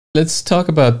Let's talk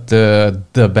about the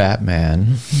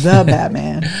Batman. The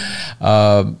Batman.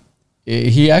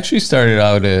 He actually started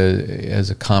out as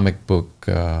a comic book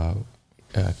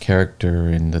character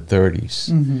in the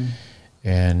 30s,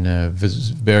 and was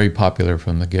very popular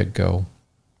from the get-go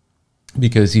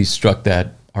because he struck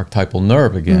that archetypal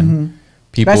nerve again.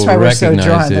 People That's why we're so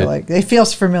drawn it. to, like, it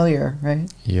feels familiar, right?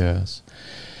 Yes.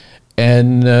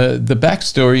 And the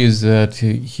backstory is that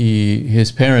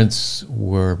his parents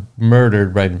were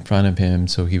murdered right in front of him,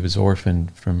 so he was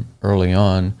orphaned from early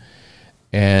on,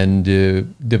 and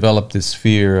developed this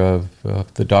fear of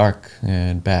the dark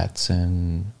and bats.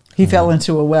 And he fell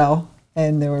into a well,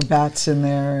 and there were bats in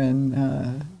there,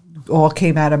 and all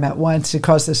came at him at once. It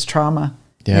caused this trauma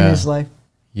in his life.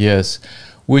 Yes,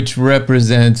 which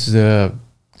represents kind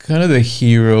of the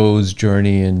hero's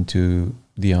journey into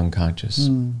the unconscious,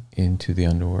 into the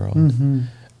underworld,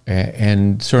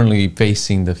 and certainly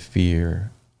facing the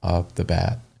fear of the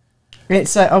bat.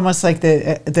 It's almost like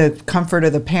the comfort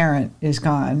of the parent is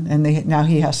gone, and now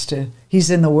he's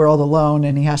in the world alone,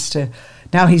 and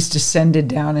now he's descended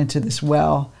down into this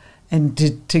well and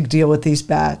to deal with these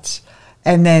bats.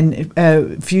 And then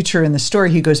future in the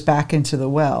story, he goes back into the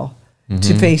well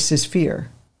to face his fear.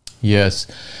 Yes,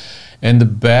 and the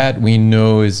bat we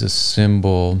know is a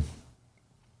symbol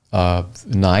of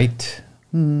night,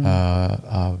 it's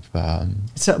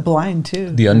blind too.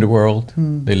 The underworld.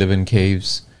 They live in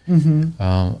caves,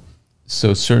 so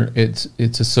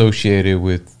it's associated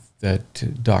with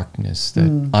that darkness,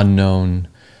 that unknown.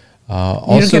 You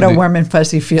don't get a warm and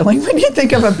fuzzy feeling when you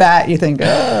think of a bat. You think,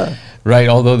 ugh. Right,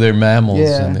 although they're mammals,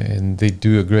 and they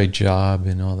do a great job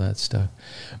and all that stuff.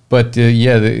 But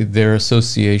their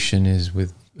association is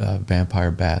with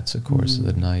vampire bats, of course, of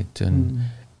the night, and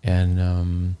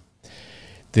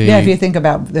if you think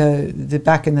about the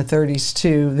back in the 30s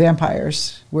too,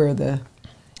 vampires were that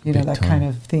kind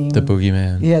of theme. The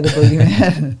boogeyman. Yeah, the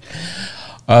boogeyman.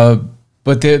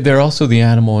 But they're also the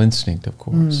animal instinct, of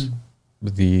course.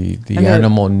 The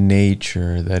animal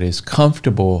nature that is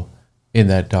comfortable in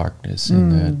that darkness,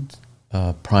 in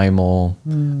that primal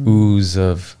ooze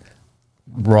of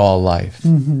raw life.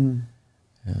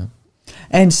 Yeah.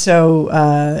 And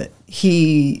so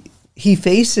he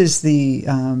faces he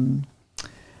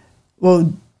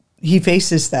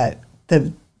faces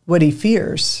what he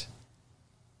fears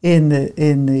in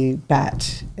the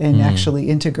bat, and actually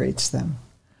integrates them.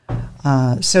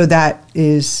 So that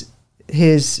is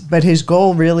his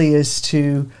goal really is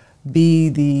to be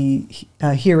the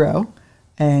hero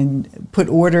and put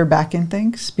order back in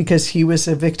things, because he was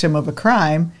a victim of a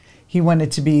crime. He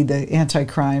wanted to be the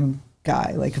anti-crime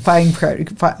guy, like a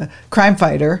crime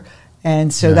fighter.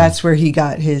 And so that's where he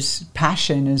got his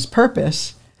passion, his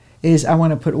purpose, is I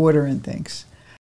want to put order in things.